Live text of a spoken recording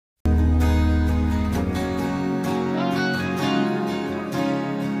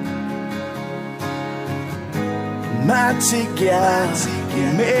Mighty God,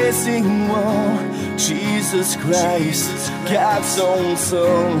 amazing one, Jesus Christ, God's own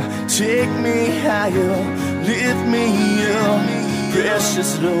Son. Take me higher, lift me up,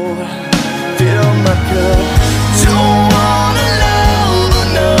 precious Lord, fill my cup. Don't wanna love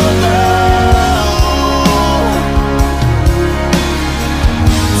another.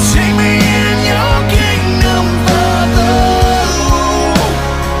 Take me in your kingdom, Father.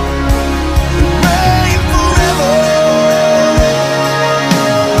 Reign forever.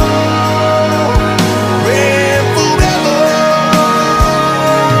 Reign forever.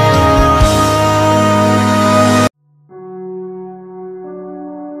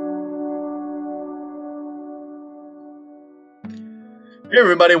 Hey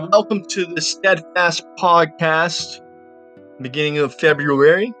everybody, welcome to the Steadfast Podcast, beginning of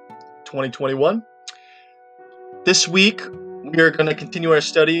February 2021. This week, we are going to continue our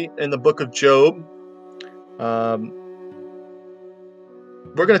study in the book of Job. We're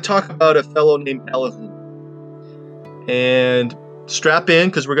going to talk about a fellow named Elihu. And strap in,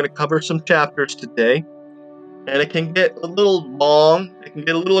 because we're going to cover some chapters today. And it can get a little long. It can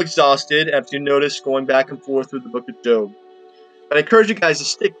get a little exhausted, as you notice, going back and forth through the book of Job. But I encourage you guys to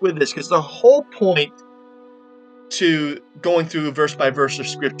stick with this, because the whole point to going through verse by verse of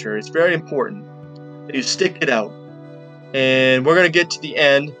Scripture is very important. You stick it out. And we're going to get to the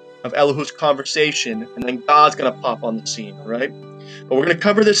end of Elihu's conversation, and then God's going to pop on the scene, all right? But we're going to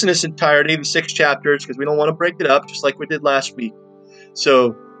cover this in its entirety, the 6 chapters, because we don't want to break it up, just like we did last week.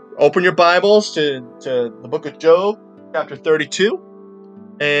 So open your Bibles to the book of Job, chapter 32,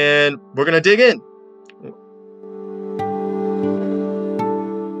 and we're going to dig in.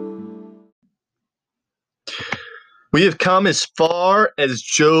 We have come as far as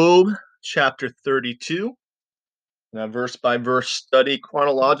Job, chapter 32. Now, verse by verse study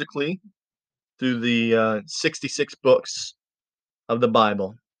chronologically through the 66 books of the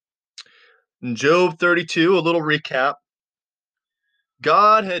Bible. In Job 32, a little recap.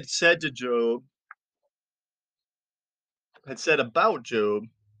 God had said about Job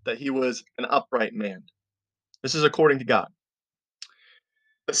that he was an upright man. This is according to God.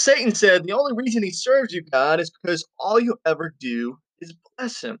 But Satan said the only reason he serves you, God, is because all you ever do is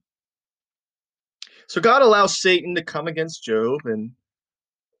bless him. So God allows Satan to come against Job and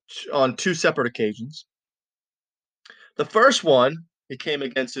on 2 separate occasions. The first one, he came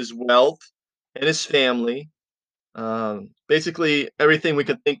against his wealth and his family. Basically, everything we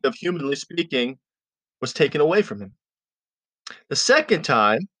could think of, humanly speaking, was taken away from him. The second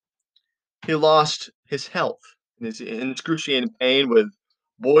time, he lost his health and is in excruciating pain with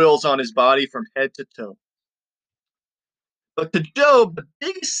boils on his body from head to toe. But to Job, the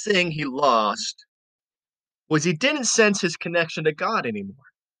biggest thing he lost was he didn't sense his connection to God anymore.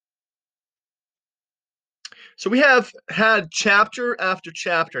 So we have had chapter after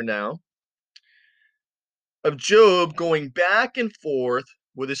chapter now of Job going back and forth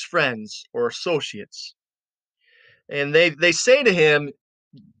with his friends or associates. And they say to him,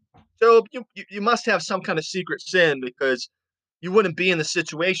 Job, you must have some kind of secret sin, because you wouldn't be in the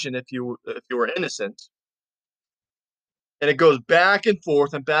situation if you were innocent. And it goes back and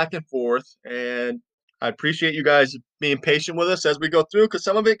forth and back and forth. And I appreciate you guys being patient with us as we go through, because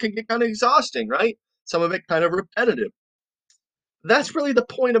some of it can get kind of exhausting, right? Some of it kind of repetitive. That's really the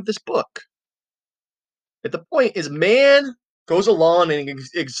point of this book. The point is, man goes along and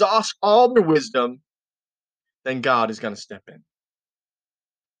exhausts all their wisdom, then God is going to step in.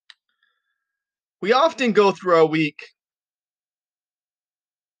 We often go through our week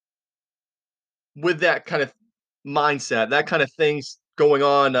with that kind of mindset, that kind of things going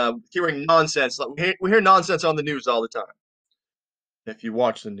on, hearing nonsense. We hear nonsense on the news all the time, if you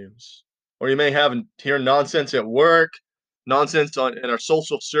watch the news. Or you may hear nonsense at work, nonsense in our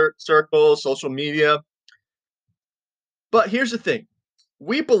social circles, social media. But here's the thing.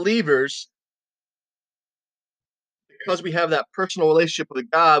 We believers, because we have that personal relationship with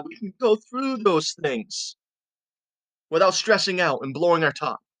God, we can go through those things without stressing out and blowing our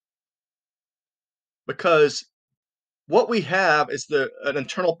top. Because what we have is an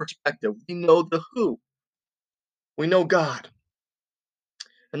internal perspective. We know the who. We know God.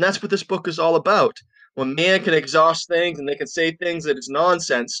 And that's what this book is all about. When man can exhaust things and they can say things that is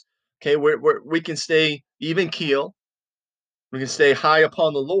nonsense, okay, we can stay even keel. We can stay high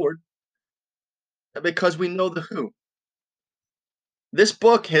upon the Lord because we know the who. This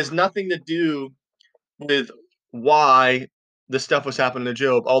book has nothing to do with why this stuff was happening to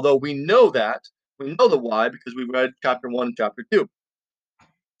Job, although we know that. We know the why because we read chapter 1 and chapter 2.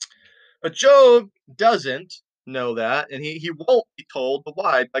 But Job doesn't know that, and he won't be told the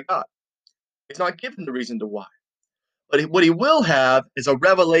why by God. He's not given the reason to why. But what he will have is a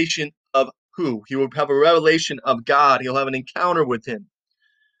revelation of who? He will have a revelation of God. He'll have an encounter with him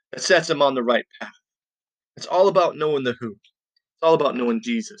that sets him on the right path. It's all about knowing the who. It's all about knowing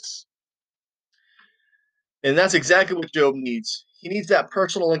Jesus. And that's exactly what Job needs. He needs that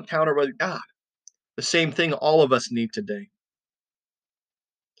personal encounter with God. The same thing all of us need today.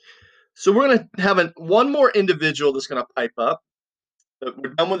 So we're going to have one more individual that's going to pipe up.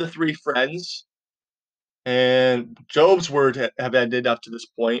 We're done with the three friends. And Job's words have ended up to this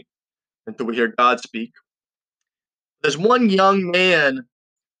point until we hear God speak. There's one young man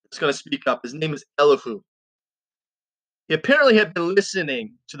that's going to speak up. His name is Elihu. He apparently had been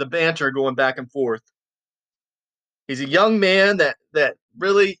listening to the banter going back and forth. He's a young man that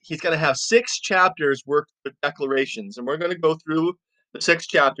really, he's going to have 6 chapters worth of declarations. And we're going to go through the 6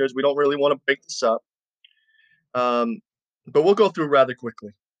 chapters. We don't really want to break this up. But we'll go through rather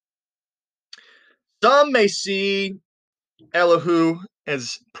quickly. Some may see Elihu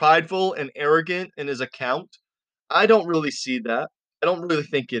as prideful and arrogant in his account. I don't really see that. I don't really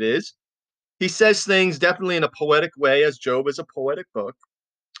think it is. He says things definitely in a poetic way, as Job is a poetic book.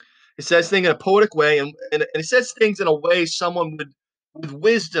 He says things in a poetic way, and he says things in a way someone with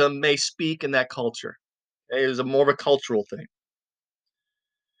wisdom may speak in that culture. It is a more of a cultural thing.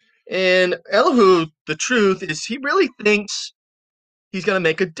 And Elihu, the truth is, he really thinks he's going to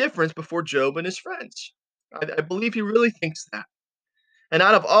make a difference before Job and his friends. I believe he really thinks that. And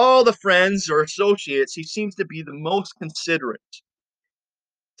out of all the friends or associates, he seems to be the most considerate.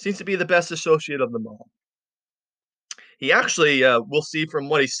 Seems to be the best associate of them all. He actually, we'll see from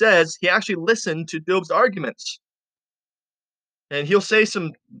what he says, he actually listened to Job's arguments. And he'll say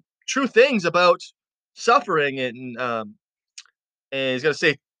some true things about suffering, and he's going to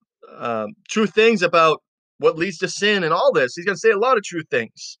say true things about what leads to sin and all this. He's going to say a lot of true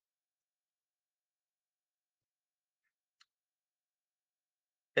things.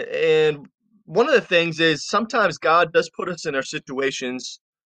 And one of the things is sometimes God does put us in our situations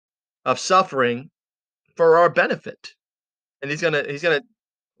of suffering for our benefit. And he's gonna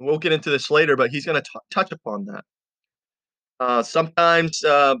we'll get into this later, but he's gonna touch upon that. Sometimes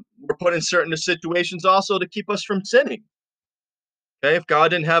we're put in certain situations also to keep us from sinning. Okay, if God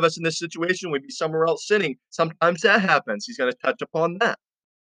didn't have us in this situation, we'd be somewhere else sinning. Sometimes that happens. He's going to touch upon that.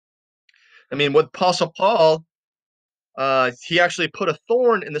 I mean, with Apostle Paul, he actually put a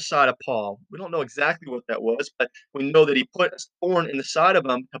thorn in the side of Paul. We don't know exactly what that was, but we know that he put a thorn in the side of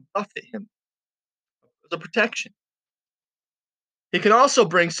him to buffet him as a protection. He can also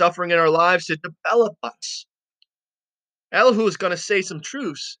bring suffering in our lives to develop us. Elihu is going to say some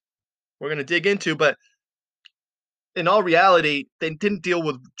truths we're going to dig into, but in all reality, they didn't deal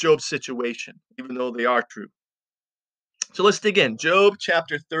with Job's situation, even though they are true. So let's dig in. Job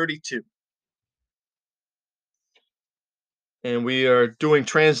chapter 32. And we are doing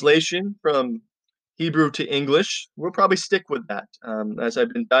translation from Hebrew to English. We'll probably stick with that as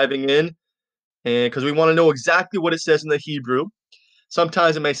I've been diving in, and because we want to know exactly what it says in the Hebrew.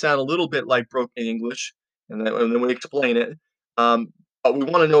 Sometimes it may sound a little bit like broken English, and then we explain it. But we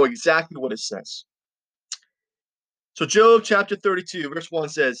want to know exactly what it says. So Job chapter 32, verse 1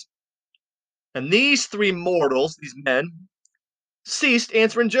 says, "And these 3 mortals, these men, ceased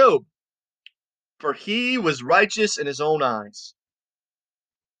answering Job, for he was righteous in his own eyes.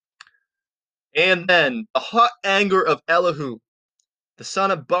 And then the hot anger of Elihu, the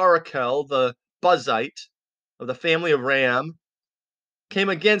son of Barachel, the Buzite of the family of Ram, came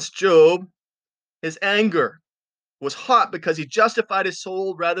against Job. His anger was hot because he justified his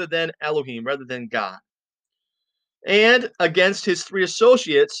soul rather than Elohim, rather than God. And against his 3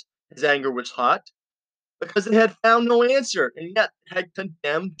 associates, his anger was hot because they had found no answer and yet had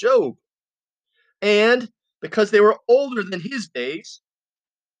condemned Job. And because they were older than his days,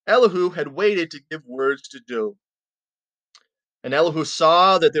 Elihu had waited to give words to Job. And Elihu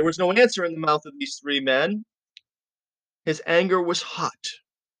saw that there was no answer in the mouth of these 3 men. His anger was hot.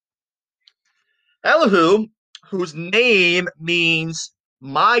 Elihu, whose name means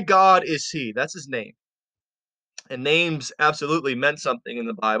my God is he, that's his name. And names absolutely meant something in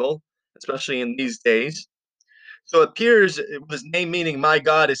the Bible, especially in these days. So it appears with his name meaning my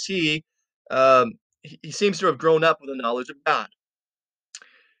God is he seems to have grown up with the knowledge of God.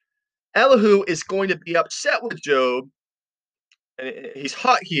 Elihu is going to be upset with Job, and he's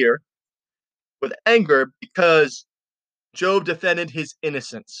hot here with anger because Job defended his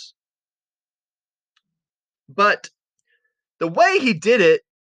innocence. But the way he did it,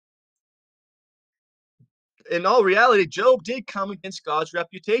 in all reality, Job did come against God's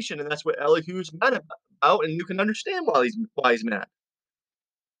reputation, and that's what Elihu's mad about, and you can understand why he's mad.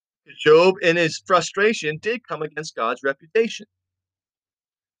 Job, in his frustration, did come against God's reputation.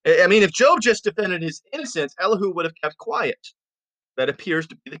 I mean, if Job just defended his innocence, Elihu would have kept quiet. That appears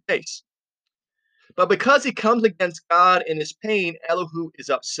to be the case. But because he comes against God in his pain, Elihu is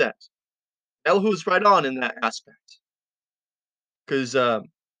upset. Elihu is right on in that aspect. Because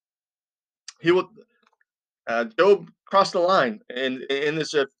he will, Job crossed the line, and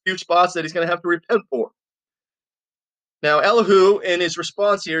there's a few spots that he's going to have to repent for. Now, Elihu, in his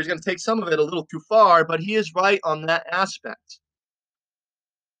response here, is going to take some of it a little too far, but he is right on that aspect.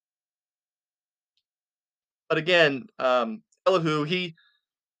 But again, Elihu,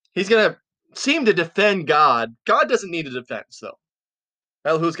 he's going to seem to defend God. God doesn't need a defense, though.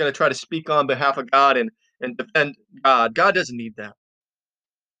 Elihu's going to try to speak on behalf of God and defend God. God doesn't need that.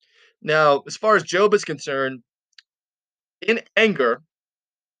 Now, as far as Job is concerned, in anger,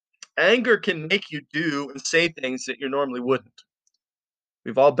 anger can make you do and say things that you normally wouldn't.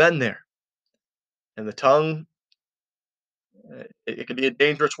 We've all been there. And the tongue, it can be a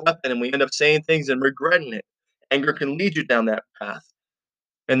dangerous weapon, and we end up saying things and regretting it. Anger can lead you down that path.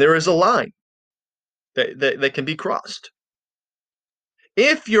 And there is a line that can be crossed.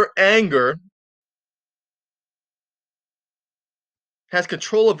 If your anger has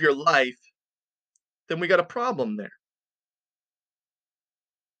control of your life, then we got a problem there.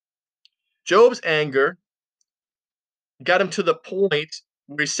 Job's anger got him to the point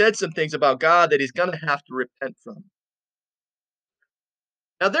where he said some things about God that he's going to have to repent from.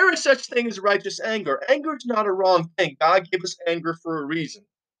 Now, there is such thing as righteous anger. Anger is not a wrong thing. God gave us anger for a reason.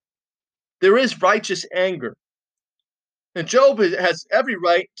 There is righteous anger. And Job has every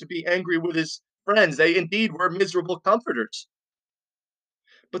right to be angry with his friends. They indeed were miserable comforters.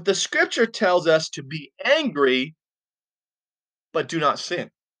 But the scripture tells us to be angry, but do not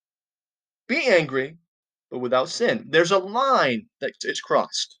sin. Be angry, but without sin. There's a line that is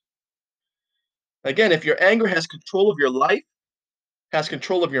crossed. Again, if your anger has control of your life, has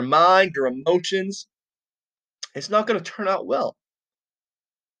control of your mind, your emotions, it's not going to turn out well.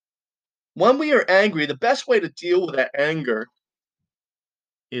 When we are angry, the best way to deal with that anger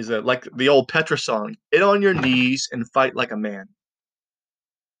is like the old Petra song, get on your knees and fight like a man.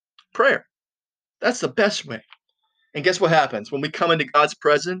 Prayer. That's the best way. And guess what happens? When we come into God's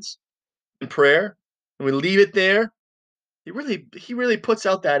presence in prayer and we leave it there, he really puts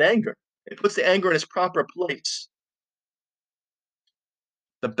out that anger. It puts the anger in its proper place.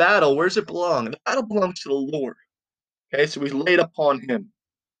 The battle, where does it belong? The battle belongs to the Lord. Okay, so we lay it upon him.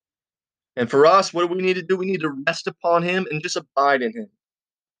 And for us, what do we need to do? We need to rest upon him and just abide in him.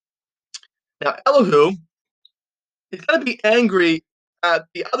 Now, Elihu is going to be angry at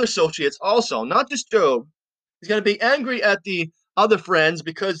the other associates also, not just Job. He's going to be angry at the other friends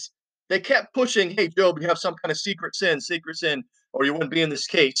because they kept pushing, hey, Job, you have some kind of secret sin, or you wouldn't be in this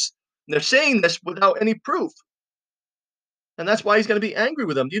case. And they're saying this without any proof. And that's why he's going to be angry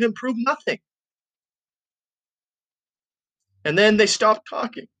with them. You didn't prove nothing. And then they stopped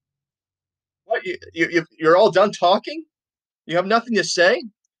talking. What, you're all done talking? You have nothing to say?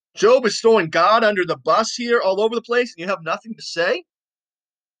 Job is throwing God under the bus here all over the place, and you have nothing to say?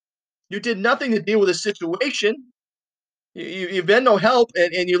 You did nothing to deal with the situation. You've been no help,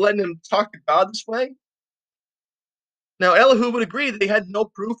 and you're letting him talk to God this way? Now, Elihu would agree that he had no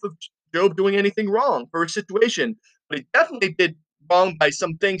proof of Job doing anything wrong for his situation, but he definitely did wrong by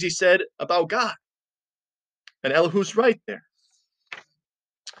some things he said about God. And Elihu's right there.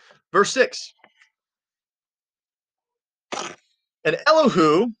 Verse 6. And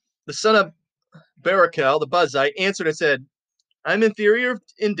Elihu, the son of Barachel, the Buzite, answered and said, I'm inferior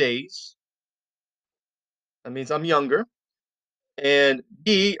in days. That means I'm younger. And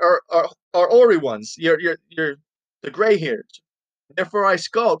ye are hoary ones. You're the gray hairs. Therefore I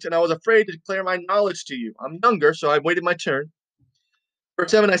skulked, and I was afraid to declare my knowledge to you. I'm younger, so I waited my turn.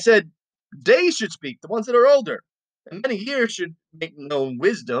 Verse 7, I said, days should speak, the ones that are older, and many years should make known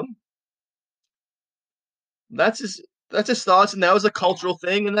wisdom. That's his thoughts, and that was a cultural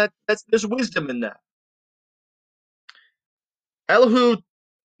thing, and there's wisdom in that. Elihu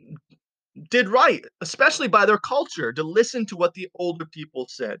did right, especially by their culture, to listen to what the older people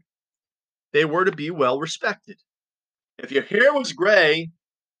said. They were to be well respected. If your hair was gray,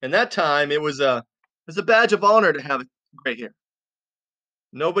 in that time, it was a badge of honor to have gray hair.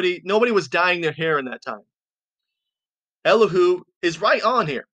 Nobody was dyeing their hair in that time. Elihu is right on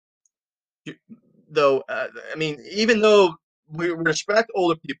here. Though, I mean, even though we respect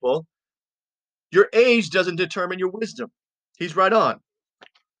older people, your age doesn't determine your wisdom. He's right on.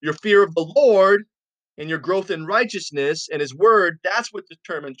 Your fear of the Lord and your growth in righteousness and his word, that's what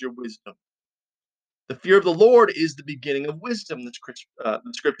determines your wisdom. The fear of the Lord is the beginning of wisdom, the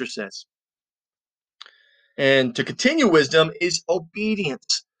scripture says. And to continue wisdom is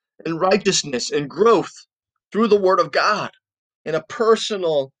obedience and righteousness and growth through the word of God in a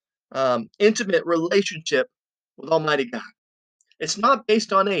personal, intimate relationship with Almighty God. It's not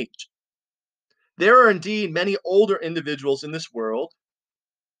based on age. There are indeed many older individuals in this world,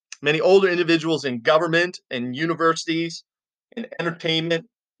 many older individuals in government and universities and entertainment,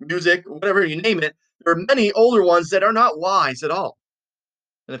 music, whatever you name it. There are many older ones that are not wise at all.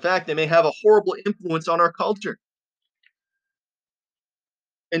 And in fact, they may have a horrible influence on our culture.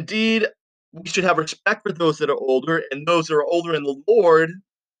 Indeed, we should have respect for those that are older and those that are older in the Lord.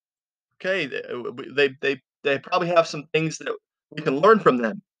 Okay, they probably have some things that we can learn from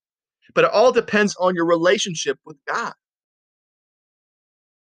them. But it all depends on your relationship with God.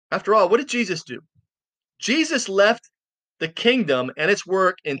 After all, what did Jesus do? Jesus left the kingdom and its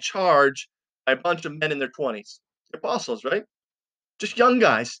work in charge by a bunch of men in their 20s. The apostles, right? Just young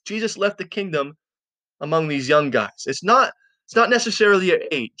guys. Jesus left the kingdom among these young guys. It's not necessarily your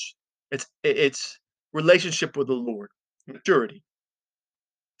age. It's relationship with the Lord, maturity.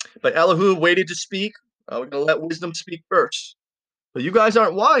 But Elihu waited to speak. We're going to let wisdom speak first. But you guys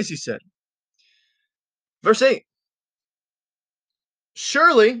aren't wise, he said. Verse 8.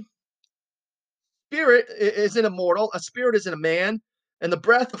 Surely, spirit isn't immortal, a spirit isn't a man, and the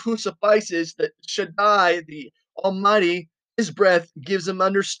breath of who suffices that Shaddai, the Almighty, his breath gives him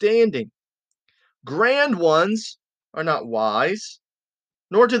understanding. Grand ones are not wise,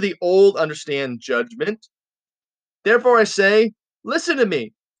 nor do the old understand judgment. Therefore I say, listen to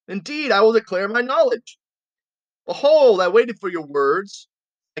me. Indeed, I will declare my knowledge. Behold, I waited for your words.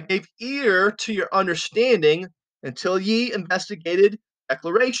 I gave ear to your understanding until ye investigated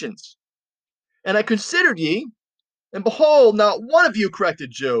declarations. And I considered ye, and behold, not one of you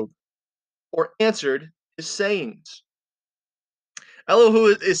corrected Job or answered his sayings.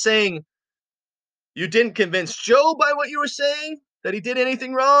 Elihu is saying, you didn't convince Job by what you were saying, that he did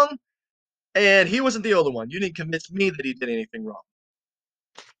anything wrong, and he wasn't the only one. You didn't convince me that he did anything wrong.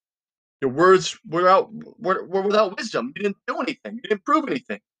 Your words were without wisdom. You didn't do anything. You didn't prove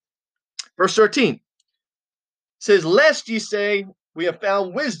anything. Verse 13 says, lest ye say, we have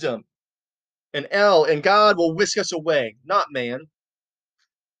found wisdom, and God will whisk us away, not man.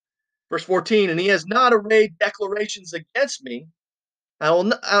 Verse 14, and he has not arrayed declarations against me. I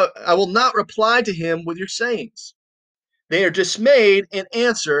will not reply to him with your sayings. They are dismayed and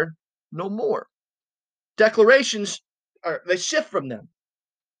answer no more. Declarations, they shift from them.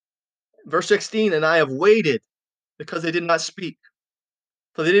 Verse 16, and I have waited because they did not speak,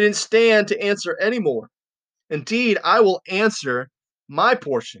 for they didn't stand to answer anymore. Indeed, I will answer my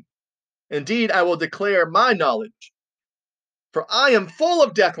portion. Indeed, I will declare my knowledge. For I am full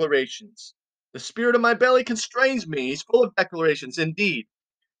of declarations. The spirit of my belly constrains me. He's full of declarations. Indeed,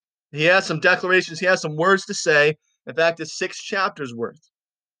 he has some declarations. He has some words to say. In fact, it's 6 chapters worth.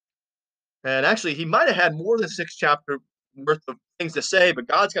 And actually, he might have had more than 6 chapters worth of things to say, but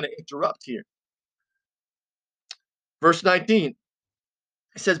God's going to interrupt here. Verse 19,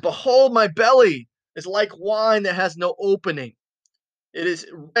 it says, behold, my belly is like wine that has no opening. It is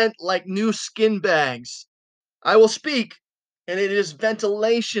rent like new skin bags. I will speak, and it is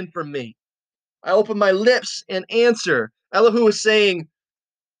ventilation for me. I open my lips and answer. Elihu is saying,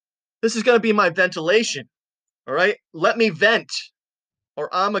 this is going to be my ventilation. All right? Let me vent, or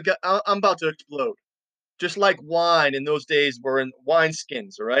I'm about to explode. Just like wine in those days were in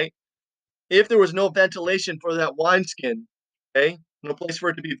wineskins, all right? If there was no ventilation for that wineskin, okay, no place for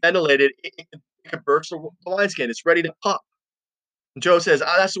it to be ventilated, it could burst the wineskin. It's ready to pop. And Joe says,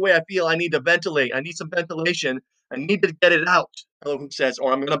 that's the way I feel. I need to ventilate. I need some ventilation. I need to get it out, Elihu says,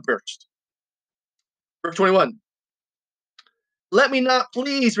 or I'm going to burst. Verse 21. Let me not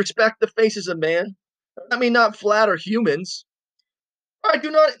please respect the faces of man. Let me not flatter humans. I do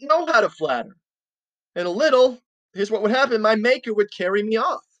not know how to flatter. In a little, here's what would happen. My maker would carry me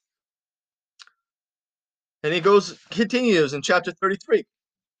off. And he continues in chapter 33.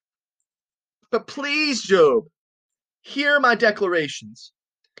 But please, Job, hear my declarations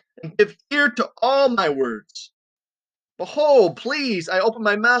and give ear to all my words. Behold, please, I open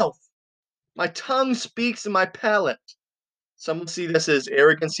my mouth. My tongue speaks in my palate. Some will see this as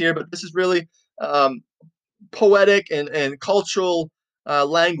arrogance here, but this is really poetic and cultural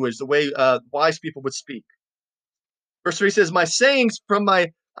language, the way wise people would speak. Verse 3 says, my sayings from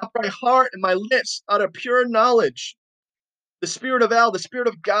my upright heart and my lips out of pure knowledge. The spirit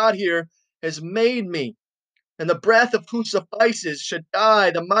of God here has made me, and the breath of who suffices,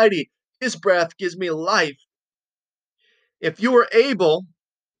 Shaddai, the mighty, his breath gives me life. If you are able,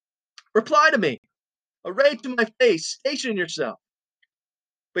 reply to me. Array to my face, station yourself.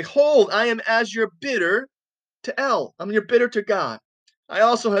 Behold, I am as your bidder to El. I'm your bidder to God. I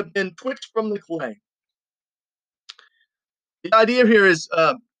also have been twitched from the clay. The idea here is,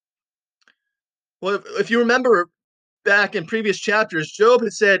 well, if you remember back in previous chapters, Job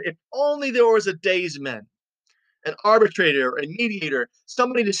had said, if only there was a daysman, an arbitrator, a mediator,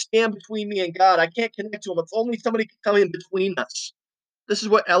 somebody to stand between me and God. I can't connect to him. If only somebody could come in between us. This is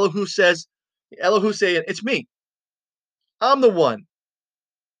what Elihu says. Elihu saying, it's me. I'm the one.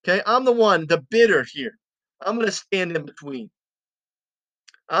 Okay, I'm the one, the bidder here. I'm going to stand in between.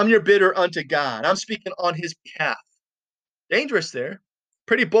 I'm your bidder unto God. I'm speaking on his behalf. Dangerous there.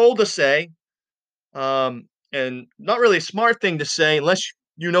 Pretty bold to say, and not really a smart thing to say unless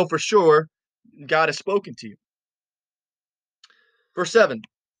you know for sure God has spoken to you. Verse 7.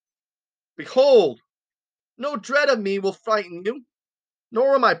 Behold, no dread of me will frighten you,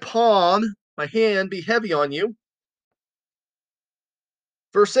 nor will my palm, my hand, be heavy on you.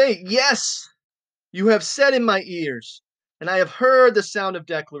 Verse 8. Yes, you have said in my ears, and I have heard the sound of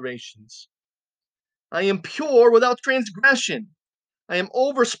declarations. I am pure without transgression. I am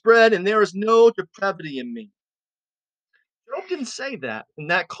overspread, and there is no depravity in me. Job didn't say that in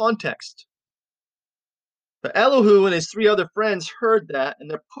that context. But Elihu and his three other friends heard that, and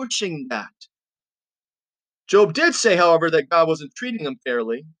they're pushing that. Job did say, however, that God wasn't treating him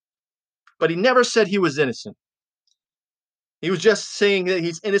fairly, but he never said he was innocent. He was just saying that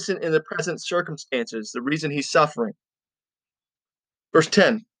he's innocent in the present circumstances, the reason he's suffering. Verse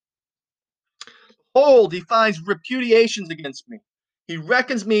 10. Behold, he finds repudiations against me. He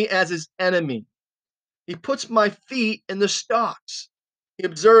reckons me as his enemy. He puts my feet in the stocks. He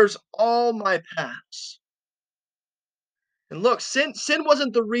observes all my paths. And look, sin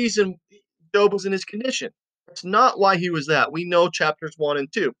wasn't the reason Job was in his condition. That's not why he was that. We know chapters 1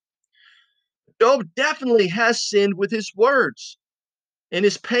 and 2. Job definitely has sinned with his words, in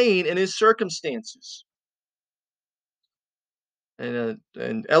his pain, and his circumstances. And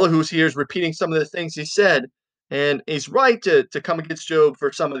Elihu's here is repeating some of the things he said, and he's right to come against Job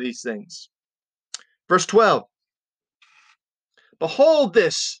for some of these things. Verse 12. Behold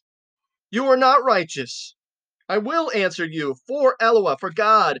this, you are not righteous. I will answer you for Eloah, for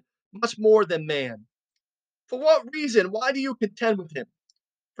God, much more than man. For what reason? Why do you contend with him?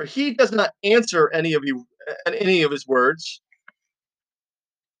 For he does not answer any of his words.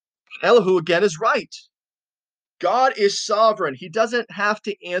 Elihu again is right. God is sovereign. He doesn't have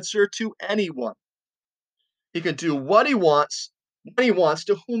to answer to anyone. He can do what he wants, when he wants,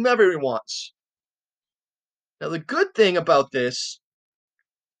 to whomever he wants. Now, the good thing about this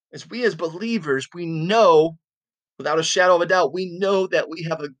is we as believers, we know, without a shadow of a doubt, we know that we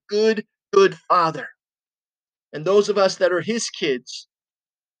have a good Father. And those of us that are his kids,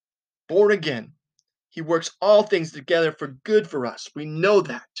 born again, he works all things together for good for us. We know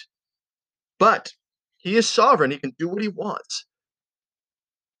that. But he is sovereign. He can do what he wants.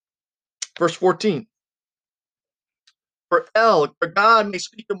 Verse 14. For God may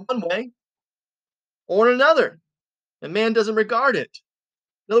speak in one way or in another, and man doesn't regard it.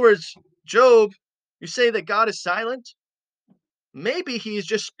 In other words, Job, you say that God is silent. Maybe he is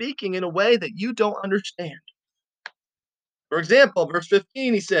just speaking in a way that you don't understand. For example, verse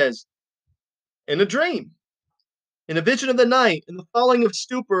 15, he says, in a dream, in a vision of the night, in the falling of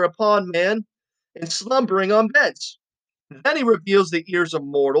stupor upon man, and slumbering on beds. Then he reveals the ears of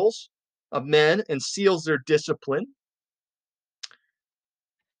mortals, of men, and seals their discipline.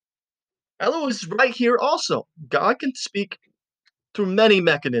 Elihu is right here also. God can speak through many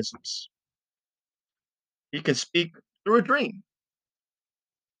mechanisms. He can speak through a dream.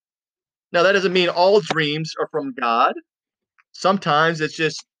 Now, that doesn't mean all dreams are from God. Sometimes it's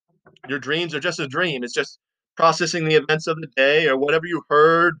just your dreams are just a dream. It's just processing the events of the day or whatever you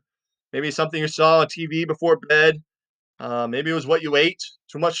heard. Maybe something you saw on TV before bed. Maybe it was what you ate.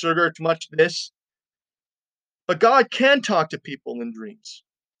 Too much sugar, too much this. But God can talk to people in dreams.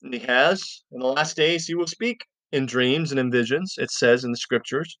 And he has. In the last days, he will speak in dreams and in visions, it says in the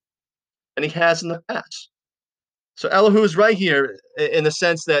scriptures. And he has in the past. So Elihu is right here in the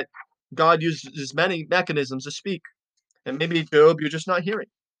sense that God uses many mechanisms to speak. And maybe Job, you're just not hearing.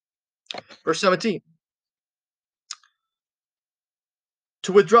 Verse 17.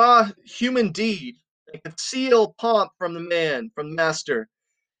 To withdraw human deed and conceal pomp from the man, from the master.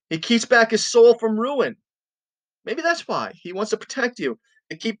 He keeps back his soul from ruin. Maybe that's why he wants to protect you,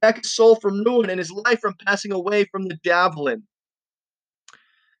 to keep back his soul from ruin and his life from passing away from the javelin.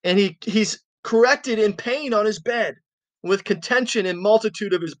 And he's corrected in pain on his bed, with contention in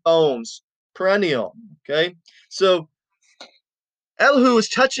multitude of his bones, perennial. Okay, so Elihu is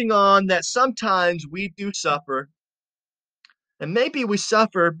touching on that sometimes we do suffer, and maybe we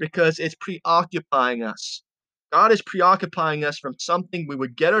suffer because it's preoccupying us. God is preoccupying us from something we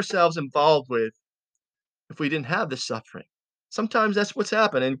would get ourselves involved with if we didn't have this suffering. Sometimes that's what's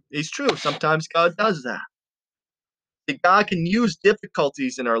happening. It's true. Sometimes God does that. That God can use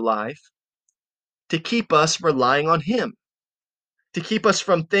difficulties in our life to keep us relying on Him, to keep us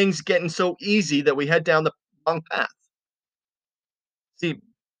from things getting so easy that we head down the wrong path. See,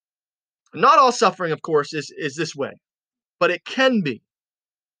 not all suffering, of course, is this way, but it can be.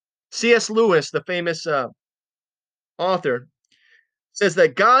 C.S. Lewis, the famous author, says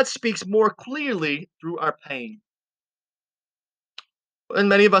that God speaks more clearly through our pain. And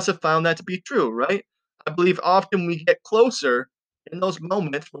many of us have found that to be true, right? I believe often we get closer in those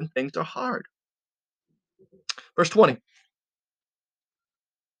moments when things are hard. Verse 20.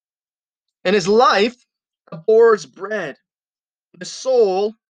 And his life abhors bread, his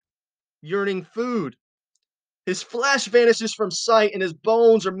soul yearning food. His flesh vanishes from sight, and his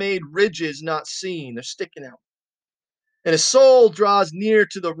bones are made ridges not seen. They're sticking out. And his soul draws near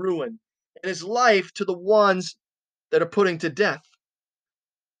to the ruin, and his life to the ones that are putting to death.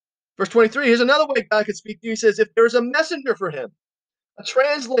 Verse 23, here's another way God could speak to you. He says, if there's a messenger for him, a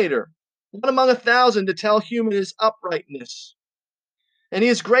translator, one among 1,000 to tell human his uprightness. And he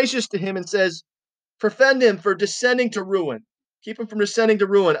is gracious to him and says, forfend him for descending to ruin. Keep him from descending to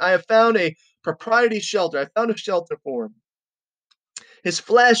ruin. I have found a propriety shelter. I found a shelter for him. His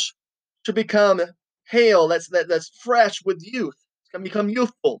flesh should become hale. That's fresh with youth. It's going to become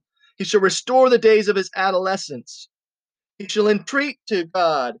youthful. He shall restore the days of his adolescence. He shall entreat to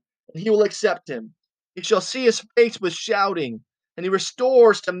God, and he will accept him. He shall see his face with shouting, and he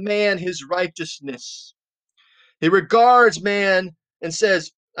restores to man his righteousness. He regards man and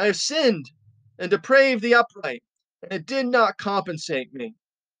says, I have sinned and depraved the upright, and it did not compensate me.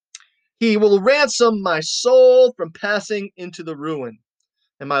 He will ransom my soul from passing into the ruin,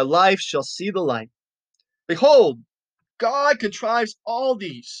 and my life shall see the light. Behold, God contrives all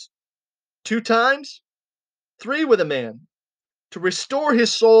these 2 times, 3 with a man, to restore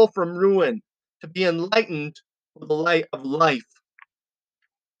his soul from ruin, to be enlightened with the light of life.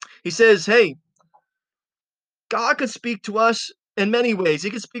 He says, hey, God could speak to us in many ways. He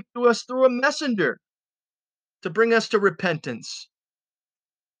could speak to us through a messenger to bring us to repentance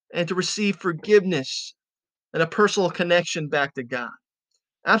and to receive forgiveness and a personal connection back to God.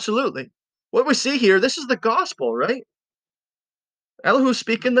 Absolutely. What we see here, this is the gospel, right? Elihu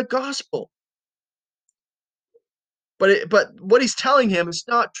speaking the gospel. But what he's telling him is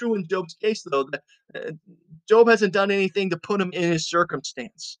not true in Job's case, though. Job hasn't done anything to put him in his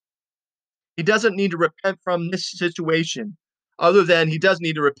circumstance. He doesn't need to repent from this situation, other than he does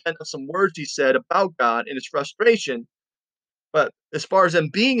need to repent of some words he said about God in his frustration. But as far as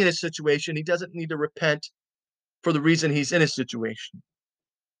him being in his situation, he doesn't need to repent for the reason he's in his situation.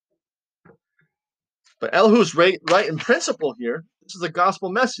 But Elihu's right in principle here. This is a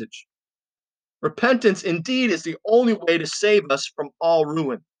gospel message. Repentance indeed is the only way to save us from all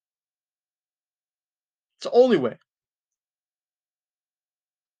ruin. It's the only way.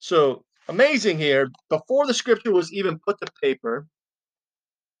 So amazing here. Before the scripture was even put to paper,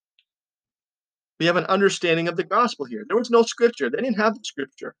 we have an understanding of the gospel here. There was no scripture. They didn't have the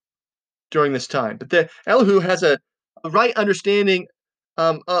scripture during this time. But Elihu has a right understanding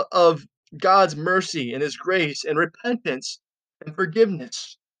of God's mercy and his grace and repentance and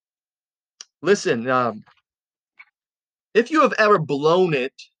forgiveness. Listen, if you have ever blown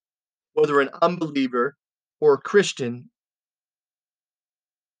it, whether an unbeliever or a Christian,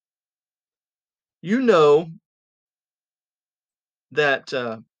 you know that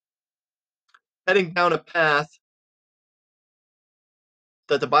heading down a path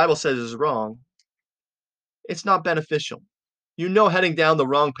that the Bible says is wrong, it's not beneficial. You know heading down the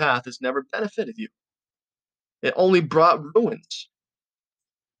wrong path has never benefited you. It only brought ruins.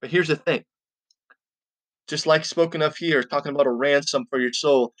 But here's the thing. Just like spoken of here, talking about a ransom for your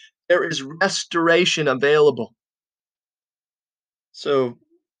soul, there is restoration available. So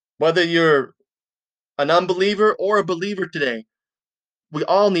whether you're an unbeliever or a believer today, we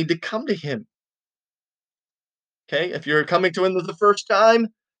all need to come to him. Okay? If you're coming to him for the first time,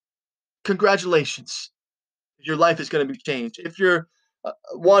 congratulations. Your life is going to be changed. If you're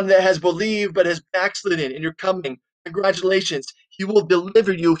one that has believed but has backslidden and you're coming, congratulations. He will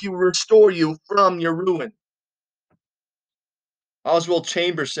deliver you. He will restore you from your ruin. Oswald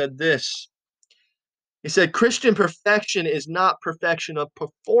Chambers said this. He said, Christian perfection is not perfection of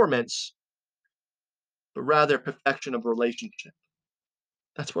performance, but rather perfection of relationship.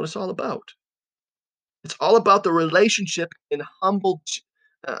 That's what it's all about. It's all about the relationship in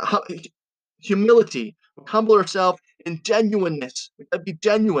humility. We humble ourselves in genuineness. We gotta be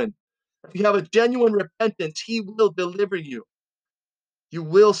genuine. If you have a genuine repentance, He will deliver you. You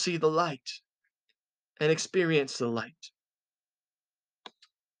will see the light and experience the light.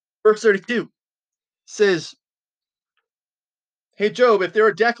 Verse 32 says, Hey Job, if there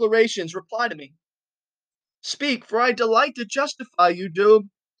are declarations, reply to me. Speak, for I delight to justify you, Job.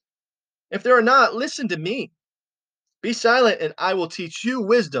 If there are not, listen to me. Be silent, and I will teach you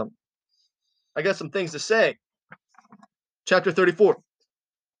wisdom. I got some things to say. Chapter 34.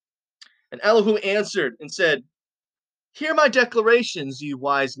 And Elihu answered and said, Hear my declarations, ye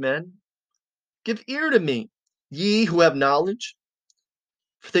wise men. Give ear to me, ye who have knowledge.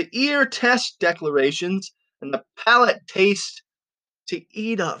 For the ear tests declarations, and the palate tastes to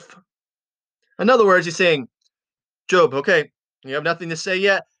eat of. In other words, he's saying, Job, okay, you have nothing to say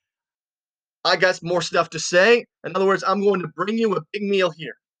yet. I got more stuff to say. In other words, I'm going to bring you a big meal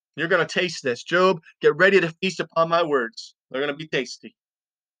here. You're going to taste this. Job, get ready to feast upon my words. They're going to be tasty.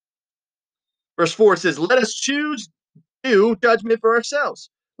 Verse 4 says, Let us choose do judgment for ourselves.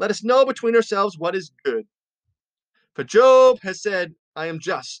 Let us know between ourselves what is good. For Job has said, I am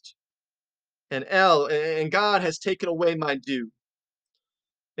just, and God has taken away my due.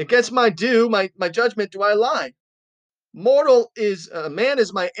 Against my due, my judgment do I lie. Mortal is man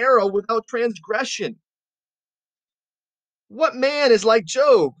is my arrow without transgression. What man is like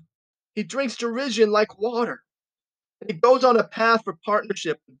Job? He drinks derision like water. And he goes on a path for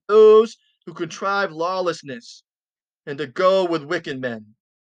partnership with those who contrive lawlessness and to go with wicked men.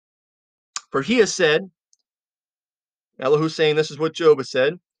 For he has said, Elihu's saying this is what Job has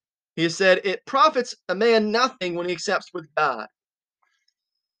said. He has said, it profits a man nothing when he accepts with God.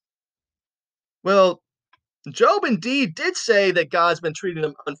 Well, Job indeed did say that God's been treating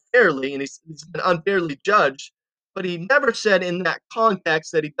him unfairly and he's been unfairly judged, but he never said in that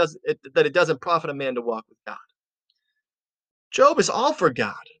context that it doesn't profit a man to walk with God. Job is all for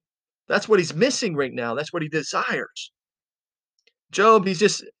God. That's what he's missing right now. That's what he desires. Job, he's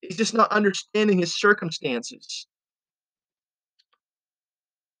just not understanding his circumstances.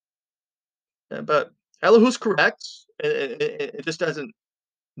 But Elihu's correct. It just doesn't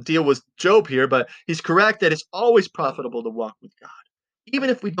deal with Job here, but he's correct that it's always profitable to walk with God, even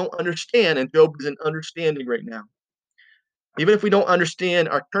if we don't understand. And Job isn't understanding right now. Even if we don't understand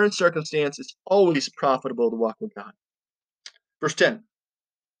our current circumstance, it's always profitable to walk with God. Verse 10.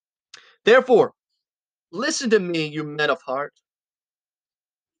 Therefore, listen to me, you men of heart.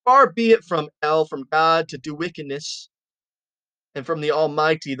 Far be it from God, to do wickedness, and from the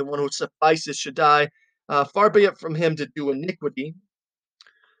Almighty, the one who suffices, Shaddai, far be it from him to do iniquity.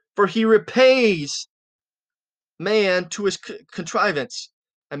 For he repays man to his contrivance,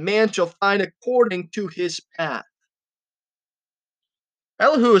 and man shall find according to his path.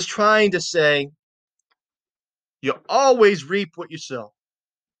 Elihu is trying to say, you always reap what you sow.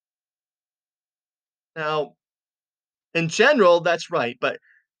 Now, in general, that's right, but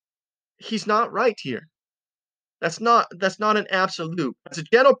he's not right here. That's not an absolute. As a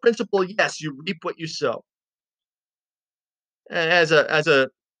general principle, yes, you reap what you sow. As a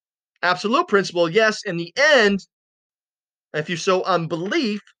absolute principle, yes, in the end, if you sow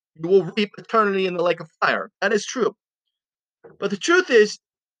unbelief, you will reap eternity in the lake of fire. That is true. But the truth is,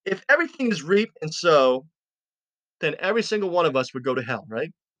 if everything is reap and sow, then every single one of us would go to hell,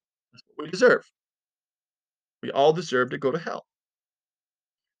 right? That's what we deserve. We all deserve to go to hell.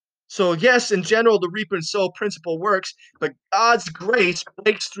 So, yes, in general, the reap and sow principle works, but God's grace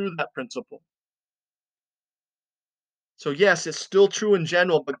breaks through that principle. So, yes, it's still true in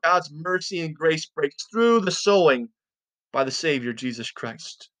general, but God's mercy and grace breaks through the sowing by the Savior, Jesus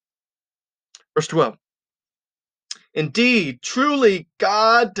Christ. Verse 12. Indeed, truly,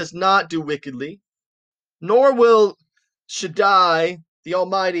 God does not do wickedly, nor will Shaddai, the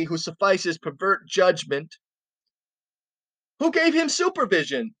Almighty, who suffices, pervert judgment. Who gave him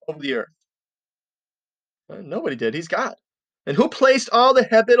supervision over the earth? Nobody did. He's God. And who placed all the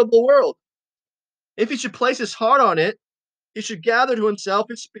habitable world? If he should place his heart on it, he should gather to himself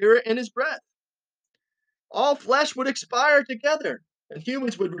his spirit and his breath. All flesh would expire together, and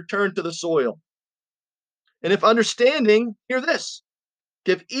humans would return to the soil. And if understanding, hear this.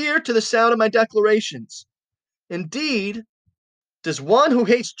 Give ear to the sound of my declarations. Indeed, does one who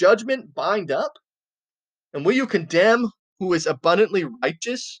hates judgment bind up? And will you condemn who is abundantly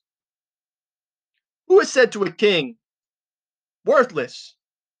righteous? Who has said to a king, worthless,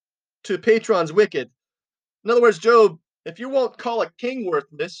 to patrons wicked? In other words, Job, if you won't call a king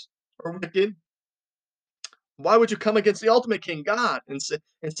worthless or wicked, why would you come against the ultimate king, God, and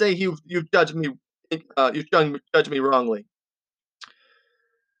say you've judged me think you judge me wrongly.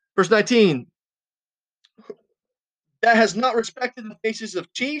 Verse 19, that has not respected the faces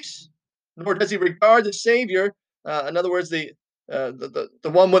of chiefs, nor does he regard the Savior. In other words, the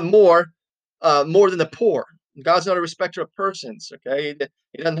one with more than the poor. God's not a respecter of persons. Okay,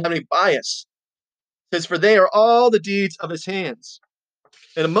 he doesn't have any bias. It says, for they are all the deeds of his hands.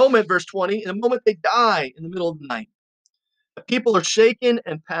 In a moment, verse 20, in a moment they die in the middle of the night. The people are shaken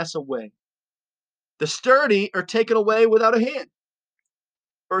and pass away. The sturdy are taken away without a hand.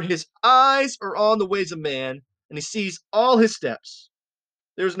 For his eyes are on the ways of man, and he sees all his steps.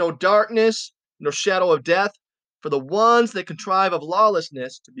 There is no darkness, no shadow of death, for the ones that contrive of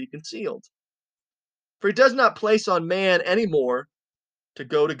lawlessness to be concealed. For he does not place on man any more to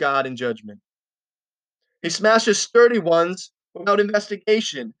go to God in judgment. He smashes sturdy ones without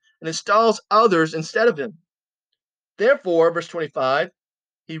investigation and installs others instead of him. Therefore, verse 25,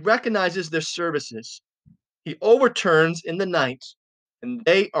 he recognizes their services. He overturns in the night, and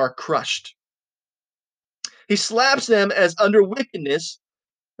they are crushed. He slaps them as under wickedness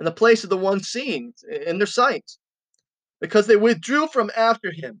in the place of the one seeing in their sight, because they withdrew from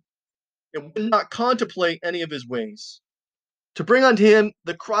after him and would not contemplate any of his ways. To bring unto him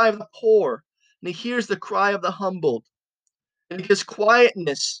the cry of the poor, and he hears the cry of the humbled. And he gives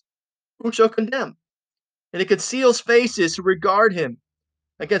quietness, who shall condemn? And he conceals faces who regard him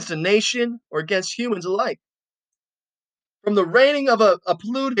against a nation or against humans alike. From the reigning of a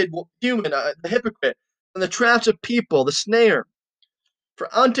polluted human, the hypocrite, and the traps of people, the snare. For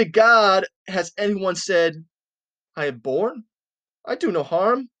unto God has anyone said, I am born, I do no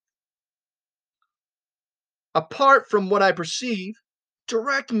harm. Apart from what I perceive,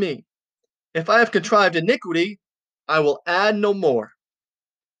 direct me. If I have contrived iniquity, I will add no more.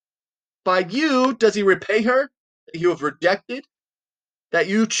 By you does he repay her that you have rejected, that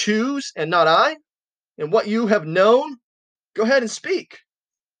you choose and not I? And what you have known, go ahead and speak.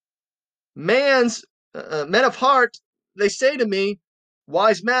 Man's men of heart, they say to me,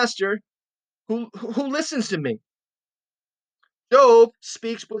 wise master, who listens to me? Job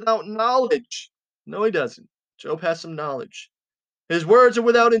speaks without knowledge. No, he doesn't. Job has some knowledge. His words are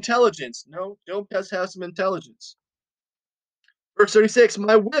without intelligence. No, Job has some intelligence. Verse 36,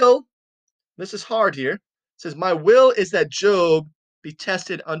 my will, this is hard here, it says, my will is that Job be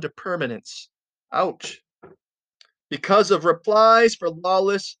tested unto permanence. Ouch. Because of replies for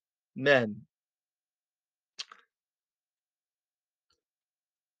lawless men.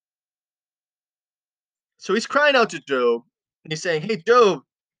 So he's crying out to Job, and he's saying, hey, Job,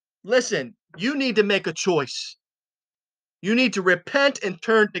 listen, you need to make a choice. You need to repent and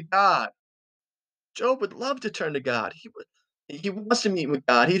turn to God. Job would love to turn to God. He wants to meet with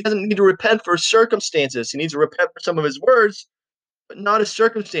God. He doesn't need to repent for circumstances. He needs to repent for some of his words, but not his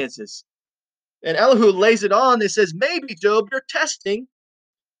circumstances. And Elihu lays it on. It says, maybe, Job, you're testing.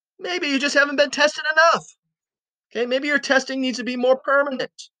 Maybe you just haven't been tested enough. Okay, maybe your testing needs to be more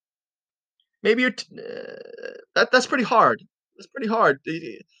permanent. Maybe that's pretty hard. That's pretty hard.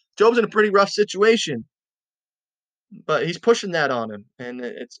 Job's in a pretty rough situation, but he's pushing that on him, and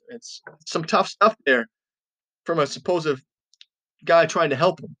it's some tough stuff there from a supposed guy trying to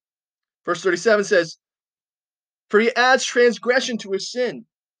help him. Verse 37 says, for he adds transgression to his sin.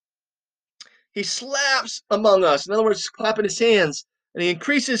 He slaps among us. In other words, clapping his hands, and he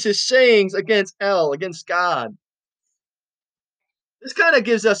increases his sayings against against God. This kind of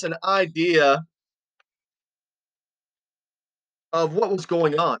gives us an idea of what was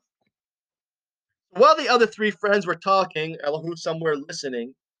going on. While the other three friends were talking, Elihu somewhere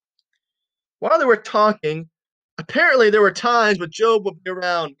listening, while they were talking, apparently there were times when Job would be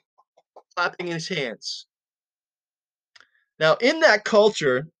around clapping his hands. Now, in that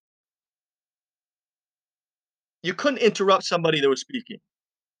culture, you couldn't interrupt somebody that was speaking.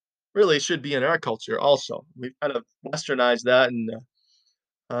 Really, it should be in our culture also. We've kind of westernized that,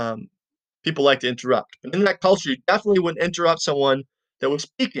 and people like to interrupt. But in that culture, you definitely wouldn't interrupt someone that was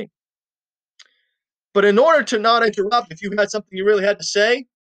speaking. But in order to not interrupt, if you had something you really had to say,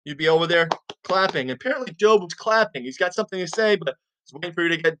 you'd be over there clapping. And apparently, Job was clapping. He's got something to say, but he's waiting for you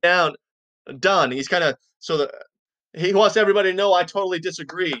to get done. He's kind of so that he wants everybody to know I totally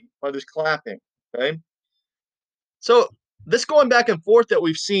disagree by this clapping. Okay, so this going back and forth that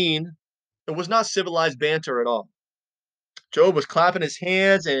we've seen, it was not civilized banter at all. Job was clapping his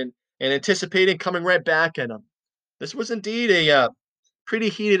hands and anticipating coming right back at him. This was indeed a pretty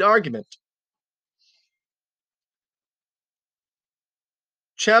heated argument.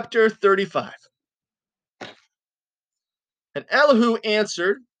 Chapter 35. And Elihu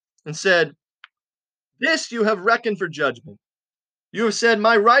answered and said, this you have reckoned for judgment. You have said,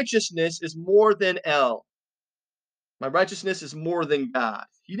 my righteousness is more than El. My righteousness is more than God.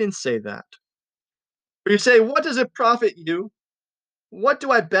 He didn't say that. But you say, what does it profit you? What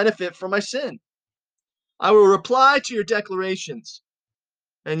do I benefit from my sin? I will reply to your declarations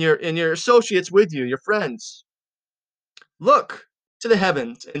and your associates with you, your friends. Look to the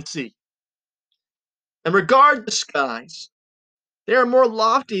heavens and see, and regard the skies. They are more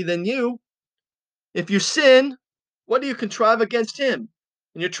lofty than you. If you sin, what do you contrive against him?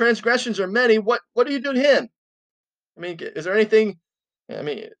 And your transgressions are many. What do you do to him? I mean, is there anything?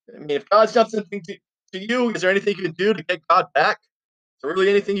 If God's done something to you, is there anything you can do to get God back? Is there really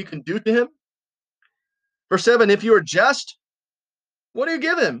anything you can do to him? Verse 7, if you are just, what do you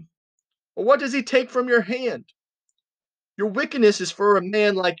give him? Or what does he take from your hand? Your wickedness is for a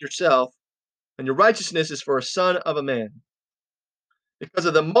man like yourself, and your righteousness is for a son of a man. Because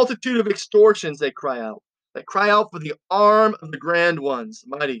of the multitude of extortions they cry out. They cry out for the arm of the grand ones,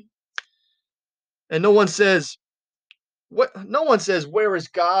 mighty. And no one says, where is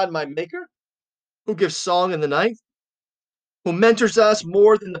God, my maker? Who gives song in the night? Who mentors us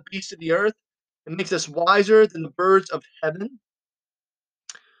more than the beasts of the earth and makes us wiser than the birds of heaven?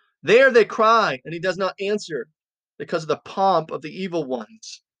 There they cry, and he does not answer because of the pomp of the evil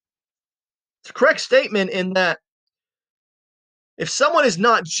ones. It's a correct statement in that if someone is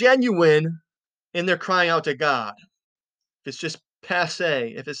not genuine in their crying out to God, if it's just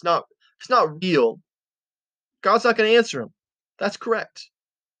passe, if it's not real, God's not going to answer them. That's correct.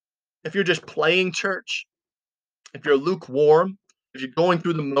 If you're just playing church, if you're lukewarm, if you're going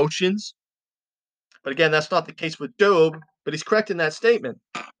through the motions, but again, that's not the case with Job, but he's correct in that statement.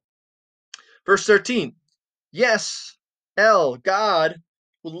 Verse 13, yes, God,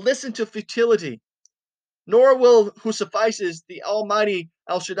 will listen to futility, nor will who suffices the Almighty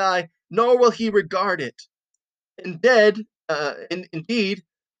El Shaddai, nor will he regard it. Indeed,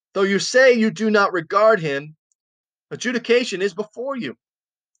 though you say you do not regard him, adjudication is before you,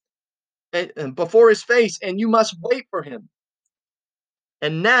 and before his face, and you must wait for him.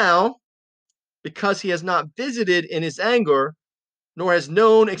 And now, because he has not visited in his anger, nor has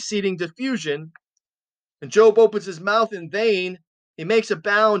known exceeding diffusion, and Job opens his mouth in vain, he makes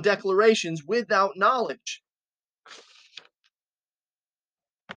abound declarations without knowledge.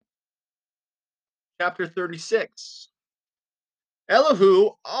 Chapter 36. Elihu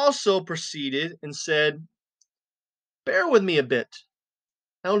also proceeded and said, bear with me a bit.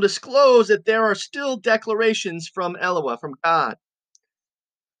 I will disclose that there are still declarations from Eloah, from God.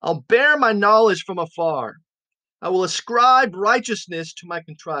 I'll bear my knowledge from afar. I will ascribe righteousness to my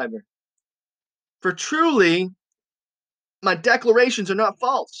contriver. For truly, my declarations are not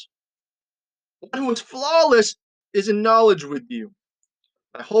false. One who is flawless is in knowledge with you.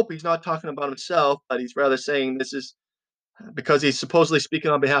 I hope he's not talking about himself, but he's rather saying this is because he's supposedly speaking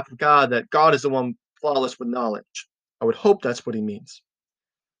on behalf of God, that God is the one flawless with knowledge. I would hope that's what he means.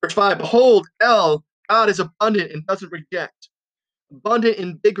 Verse 5, behold, God is abundant and doesn't reject, abundant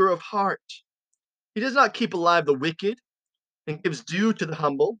in vigor of heart. He does not keep alive the wicked and gives due to the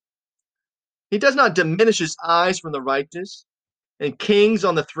humble. He does not diminish his eyes from the righteous and kings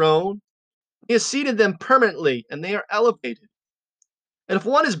on the throne. He has seated them permanently, and they are elevated. And if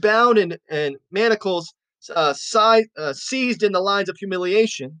one is bound in manacles, seized in the lines of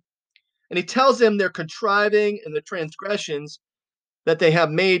humiliation, and he tells them their contriving and the transgressions, that they have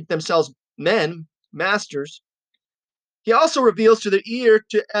made themselves men, masters, he also reveals to their ear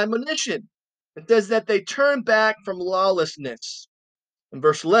to admonition. It says that they turn back from lawlessness. In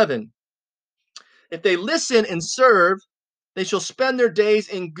verse 11, if they listen and serve, they shall spend their days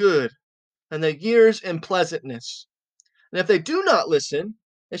in good, and their years in pleasantness. And if they do not listen,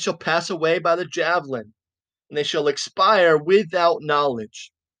 they shall pass away by the javelin, and they shall expire without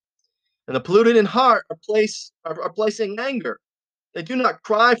knowledge. And the polluted in heart are placing anger. They do not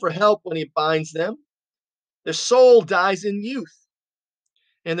cry for help when he binds them. Their soul dies in youth,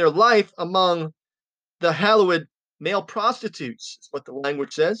 and their life among the hallowed male prostitutes, is what the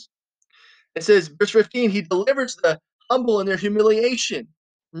language says. It says, verse 15, he delivers the humble in their humiliation,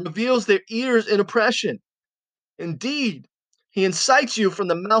 reveals their ears in oppression. Indeed, he incites you from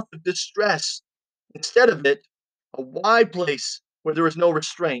the mouth of distress. Instead of it, a wide place where there is no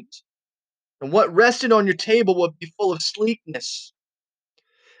restraint. And what rested on your table will be full of sleekness.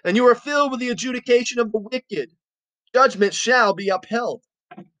 And you are filled with the adjudication of the wicked. Judgment shall be upheld.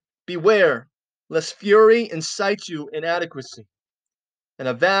 Beware, lest fury incite you in inadequacy, and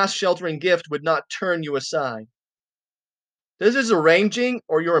a vast sheltering gift would not turn you aside. Does his arranging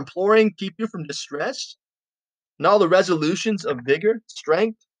or your imploring keep you from distress, and all the resolutions of vigor,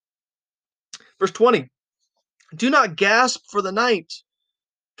 strength? Verse 20, Do not gasp for the night,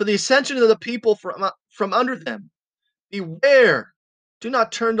 for the ascension of the people from under them. Beware! Do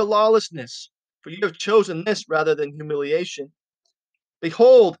not turn to lawlessness, for you have chosen this rather than humiliation.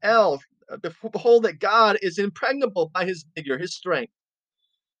 Behold, behold that God is impregnable by his vigor, his strength.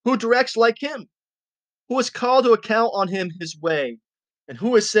 Who directs like him? Who has called to account on him his way? And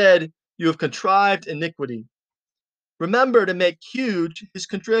who has said, you have contrived iniquity? Remember to make huge his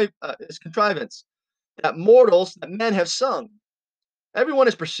contrivance, that men have sung. Everyone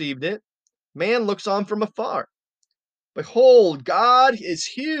has perceived it. Man looks on from afar. Behold, God is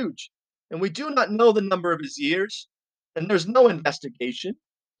huge, and we do not know the number of his years, and there's no investigation.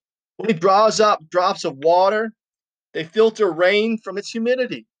 When he draws up drops of water, they filter rain from its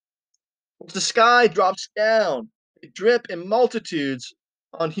humidity. As the sky drops down, they drip in multitudes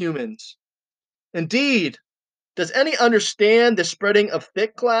on humans. Indeed, does any understand the spreading of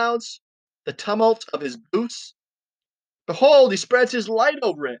thick clouds, the tumult of his booths? Behold, he spreads his light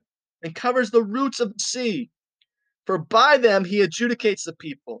over it and covers the roots of the sea. For by them he adjudicates the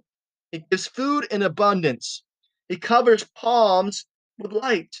people. He gives food in abundance. He covers palms with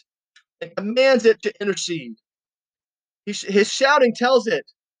light and commands it to intercede. His shouting tells it,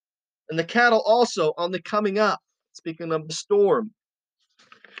 and the cattle also on the coming up. Speaking of the storm.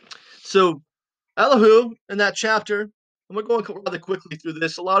 So Elihu in that chapter, and we're going rather quickly through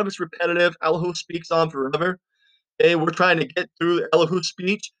this. A lot of it's repetitive. Elihu speaks on forever. Okay, we're trying to get through Elihu's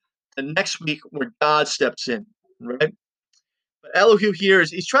speech, and next week where God steps in, right? But Elihu here is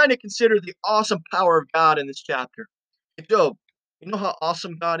he's trying to consider the awesome power of God in this chapter. Hey, Job, you know how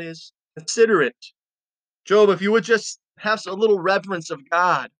awesome God is? Consider it. Job, if you would just have a little reverence of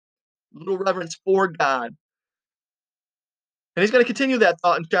God, a little reverence for God. And he's going to continue that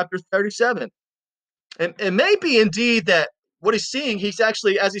thought in chapter 37. And it may be indeed that what he's seeing, he's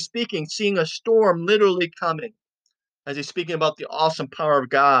actually, as he's speaking, seeing a storm literally coming. As he's speaking about the awesome power of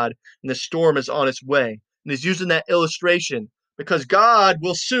God, and the storm is on its way. And he's using that illustration because God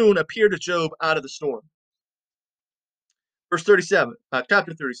will soon appear to Job out of the storm. Verse 37,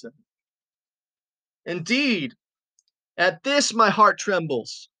 chapter 37. Indeed, at this my heart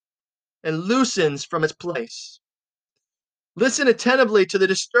trembles and loosens from its place. Listen attentively to the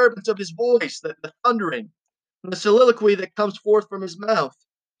disturbance of his voice, the thundering, and the soliloquy that comes forth from his mouth.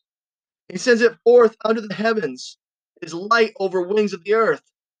 He sends it forth under the heavens, his light over wings of the earth.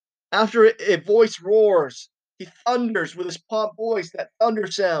 After a voice roars, he thunders with his pomp voice, that thunder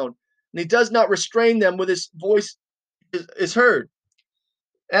sound, and he does not restrain them with his voice is heard.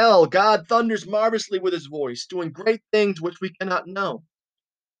 God thunders marvelously with his voice, doing great things which we cannot know.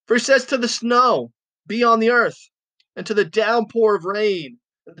 For he says to the snow, be on the earth, and to the downpour of rain,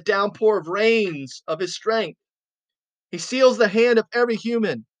 and the downpour of rains of his strength. He seals the hand of every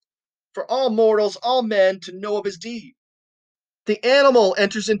human, for all mortals, all men, to know of his deed. The animal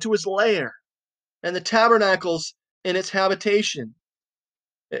enters into his lair, and the tabernacles in its habitation.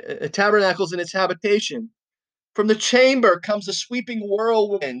 Tabernacles in its habitation. From the chamber comes the sweeping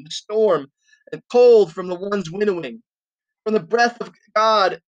whirlwind, the storm, and cold from the one's winnowing. From the breath of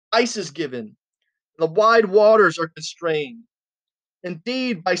God, ice is given. The wide waters are constrained.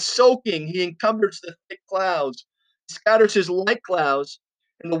 Indeed, by soaking, he encumbers the thick clouds, scatters his light clouds,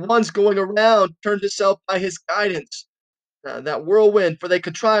 and the ones going around turns itself by his guidance. That whirlwind, for they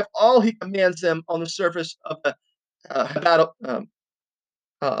contrive all he commands them on the surface of the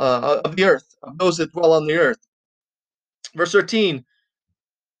of the earth, of those that dwell on the earth. Verse 13.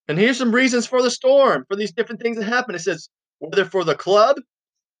 And here's some reasons for the storm, for these different things that happen. It says, whether for the club,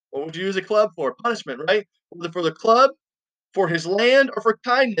 what would you use a club for? Punishment, right? Whether for the club, for his land, or for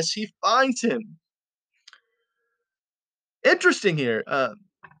kindness, he finds him. Interesting here.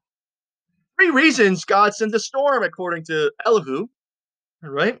 Three reasons God sends a storm, according to Elihu,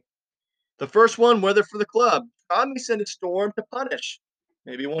 right? The first one, whether for the club. God may send a storm to punish.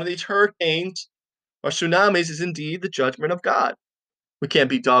 Maybe one of these hurricanes or tsunamis is indeed the judgment of God. We can't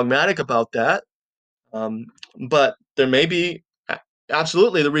be dogmatic about that. Um, but there may be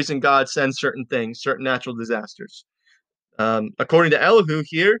absolutely the reason God sends certain things, certain natural disasters. According to Elihu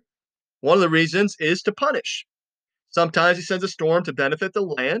here, one of the reasons is to punish. Sometimes he sends a storm to benefit the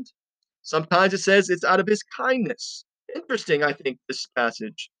land. Sometimes it says it's out of his kindness. Interesting, I think, this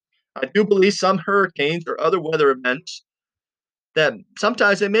passage. I do believe some hurricanes or other weather events that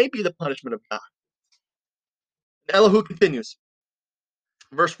sometimes they may be the punishment of God. Elihu continues,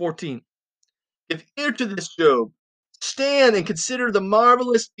 verse 14. Give ear to this, Job. Stand and consider the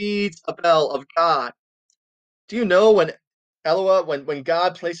marvelous deeds of God. Do you know when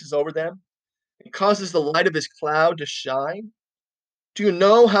God places over them, it causes the light of his cloud to shine? Do you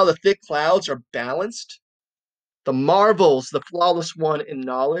know how the thick clouds are balanced? the marvels, the flawless one in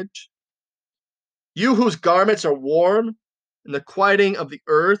knowledge. You whose garments are warm in the quieting of the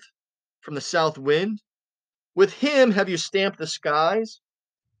earth from the south wind. With him have you stamped the skies,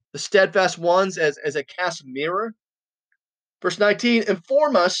 the steadfast ones as a cast mirror. Verse 19,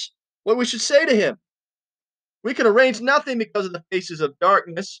 inform us what we should say to him. We can arrange nothing because of the faces of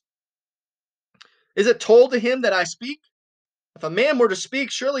darkness. Is it told to him that I speak? If a man were to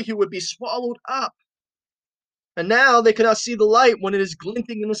speak, surely he would be swallowed up. And now they cannot see the light when it is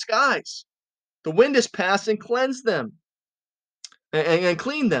glinting in the skies. The wind has passed and cleansed them and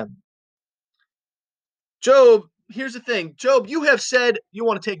cleaned them. Job, here's the thing. Job, you have said you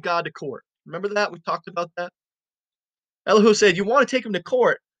want to take God to court. Remember that? We talked about that. Elihu said, you want to take him to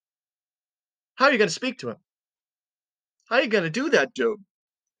court. How are you going to speak to him? How are you going to do that, Job?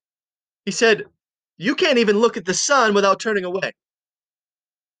 He said, you can't even look at the sun without turning away.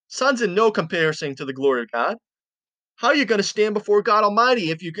 Sun's in no comparison to the glory of God. How are you going to stand before God Almighty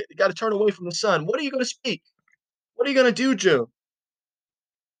if you got to turn away from the sun? What are you going to speak? What are you going to do, Job?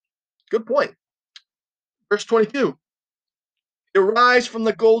 Good point. Verse 22. Arise from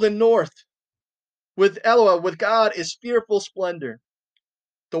the golden north. With Eloah, with God is fearful splendor.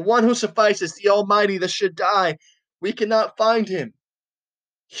 The one who suffices, the Almighty, the Shaddai. We cannot find him.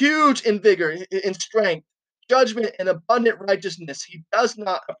 Huge in vigor, in strength, judgment, and abundant righteousness. He does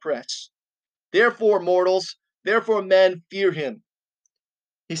not oppress. Therefore, mortals, therefore men fear him.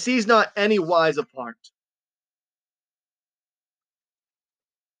 He sees not any wise apart.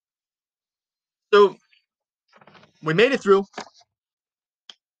 So we made it through.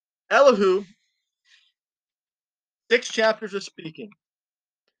 Elihu, 6 chapters of speaking.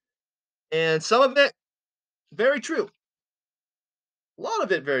 And some of it very true. A lot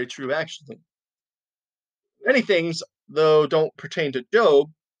of it very true, actually. Many things, though, don't pertain to Job,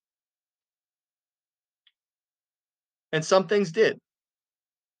 and some things did.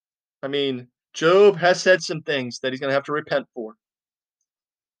 I mean, Job has said some things that he's going to have to repent for.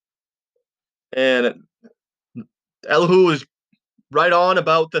 And Elihu is right on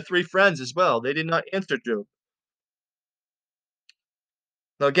about the 3 friends as well. They did not answer Job.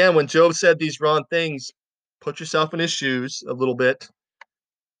 Now, again, when Job said these wrong things, put yourself in his shoes a little bit.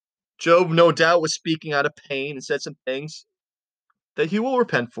 Job, no doubt, was speaking out of pain and said some things that he will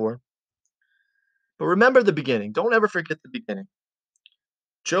repent for. But remember the beginning. Don't ever forget the beginning.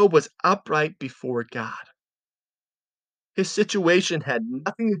 Job was upright before God. His situation had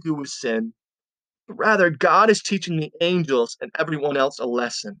nothing to do with sin, but rather God is teaching the angels and everyone else a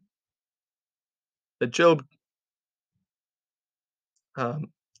lesson. That Job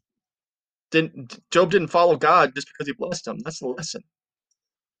um, didn't follow God just because he blessed him. That's the lesson.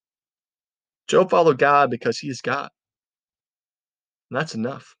 Job followed God because he is God. And that's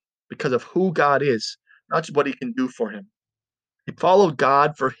enough because of who God is, not just what he can do for him. He followed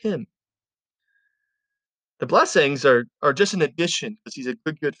God for him. The blessings are just an addition because he's a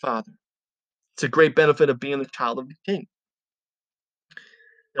good father. It's a great benefit of being the child of the king.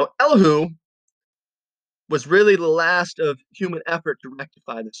 Elihu was really the last of human effort to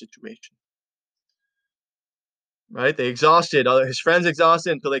rectify the situation. Right? They exhausted. His friends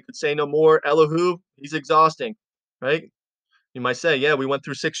exhausted until they could say no more. Elihu, he's exhausting. Right? You might say, yeah, we went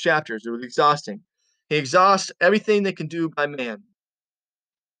through 6 chapters. It was exhausting. He exhausts everything they can do by man.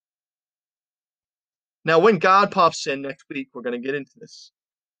 Now, when God pops in next week, we're going to get into this.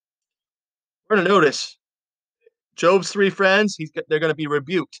 We're going to notice Job's 3 friends, they're going to be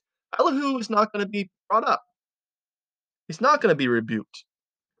rebuked. Elihu is not going to be brought up. He's not going to be rebuked.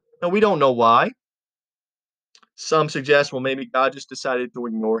 Now, we don't know why. Some suggest, well, maybe God just decided to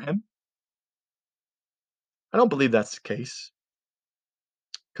ignore him. I don't believe that's the case.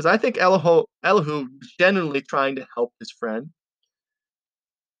 Because I think Elihu was genuinely trying to help his friend.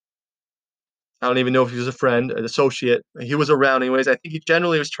 I don't even know if he was a friend, an associate. He was around anyways. I think he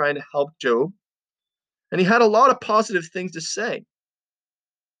generally was trying to help Job. And he had a lot of positive things to say.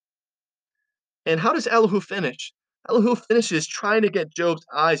 And how does Elihu finish? Elihu finishes trying to get Job's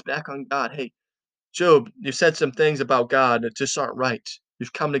eyes back on God. Hey, Job, you said some things about God that just aren't right.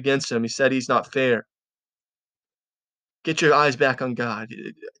 You've come against him. He said he's not fair. Get your eyes back on God.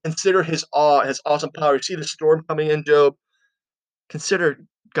 Consider his awe, his awesome power. You see the storm coming in, Job? Consider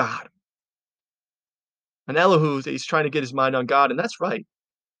God. And Elihu, he's trying to get his mind on God, and that's right.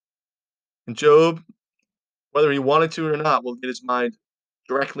 And Job, whether he wanted to or not, will get his mind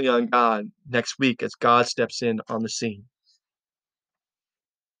directly on God next week as God steps in on the scene.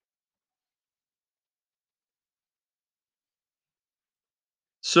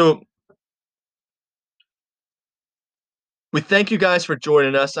 So we thank you guys for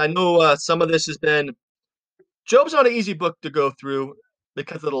joining us. I know some of this has been Job's not an easy book to go through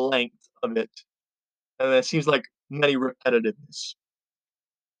because of the length of it, and it seems like many repetitiveness.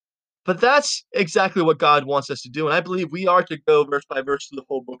 But that's exactly what God wants us to do, and I believe we are to go verse by verse through the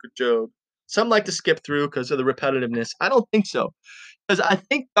whole book of Job. Some like to skip through because of the repetitiveness. I don't think so, because I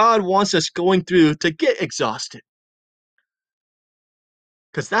think God wants us going through to get exhausted,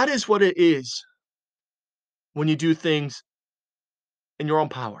 because that is what it is when you do things in your own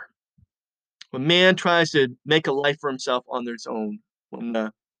power. When man tries to make a life for himself on his own, when we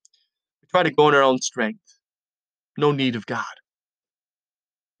try to go in our own strength, no need of God.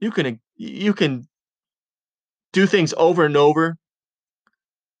 You can do things over and over.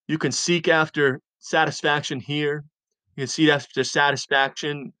 You can seek after satisfaction here. You can seek after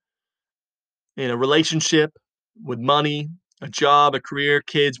satisfaction in a relationship, with money, a job, a career,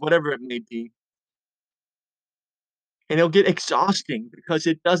 kids, whatever it may be. And it'll get exhausting because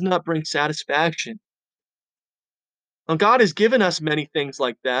it does not bring satisfaction. And God has given us many things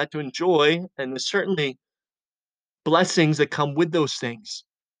like that to enjoy, and there's certainly blessings that come with those things.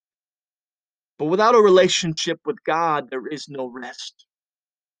 But without a relationship with God, there is no rest.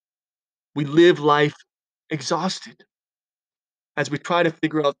 We live life exhausted as we try to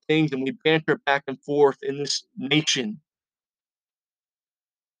figure out things and we banter back and forth in this nation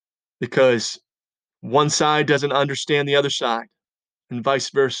because one side doesn't understand the other side and vice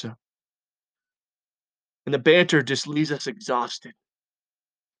versa. And the banter just leaves us exhausted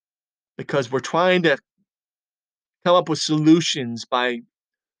because we're trying to come up with solutions by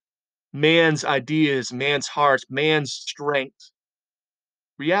man's ideas, man's hearts, man's strength.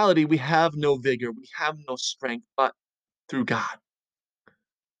 Reality, we have no vigor, we have no strength, but through God.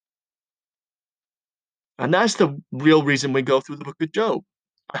 And that's the real reason we go through the book of Job.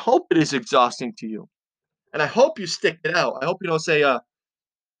 I hope it is exhausting to you. And I hope you stick it out. I hope you don't say, well,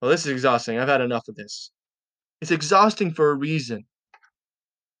 this is exhausting. I've had enough of this. It's exhausting for a reason.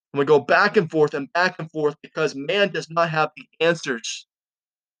 And we go back and forth because man does not have the answers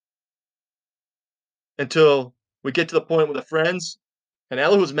until we get to the point with the friends. And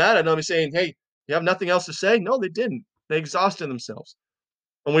Elihu was mad at him. He's saying, hey, you have nothing else to say? No, they didn't. They exhausted themselves.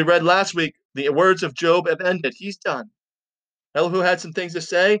 When we read last week, the words of Job have ended. He's done. Elihu had some things to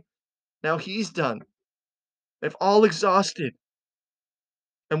say. Now he's done. They've all exhausted.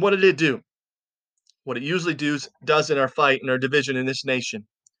 And what did it do? What it usually does in our fight, in our division in this nation.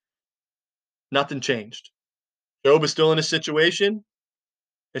 Nothing changed. Job is still in a situation.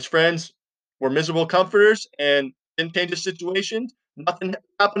 His friends were miserable comforters and didn't change the situation. Nothing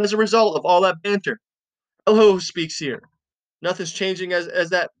happened as a result of all that banter. Elihu speaks here. Nothing's changing as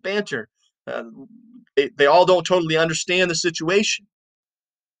that banter. Uh, they all don't totally understand the situation.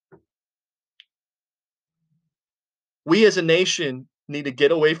 We as a nation need to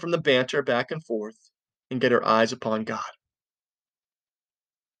get away from the banter back and forth and get our eyes upon God.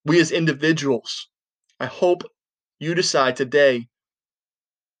 We as individuals, I hope you decide today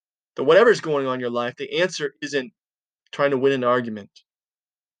that whatever is going on in your life, the answer isn't trying to win an argument.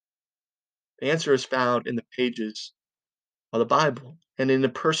 The answer is found in the pages of the Bible and in a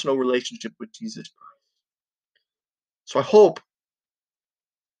personal relationship with Jesus Christ. So I hope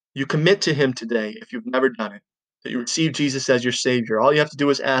you commit to him today if you've never done it, that you receive Jesus as your Savior. All you have to do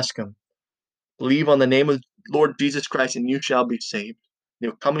is ask him. Believe on the name of Lord Jesus Christ and you shall be saved.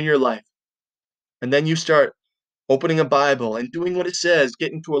 He'll come in your life. And then you start opening a Bible and doing what it says,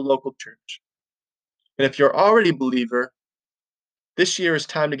 getting to a local church. And if you're already a believer, this year is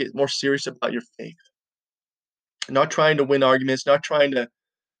time to get more serious about your faith. Not trying to win arguments, not trying to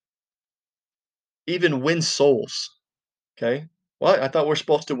even win souls. Okay? What? I thought we're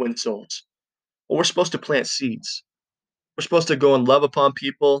supposed to win souls. Well, we're supposed to plant seeds. We're supposed to go and love upon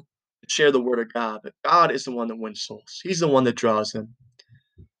people and share the word of God. But God is the one that wins souls. He's the one that draws them.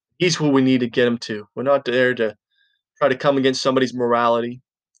 He's who we need to get them to. We're not there to try to come against somebody's morality.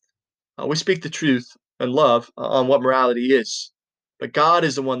 We speak the truth and love on what morality is. But God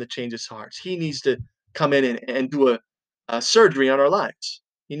is the one that changes hearts. He needs to come in and do a surgery on our lives.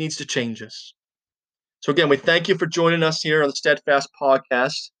 He needs to change us. So again, we thank you for joining us here on the Steadfast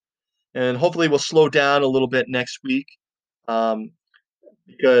Podcast. And hopefully we'll slow down a little bit next week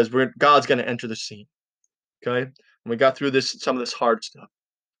because God's going to enter the scene. Okay? And we got through some of this hard stuff.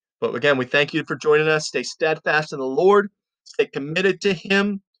 But again, we thank you for joining us. Stay steadfast in the Lord. Stay committed to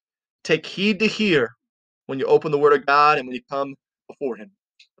him. Take heed to hear when you open the Word of God and when you come before him.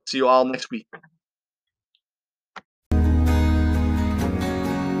 See you all next week.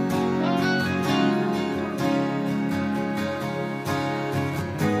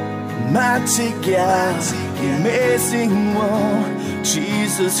 Mighty God, amazing one,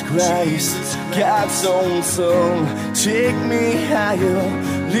 Jesus Christ, God's own Son, take me higher,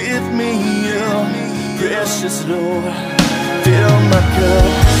 lift me up, precious Lord, fill my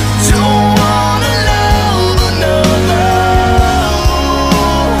cup.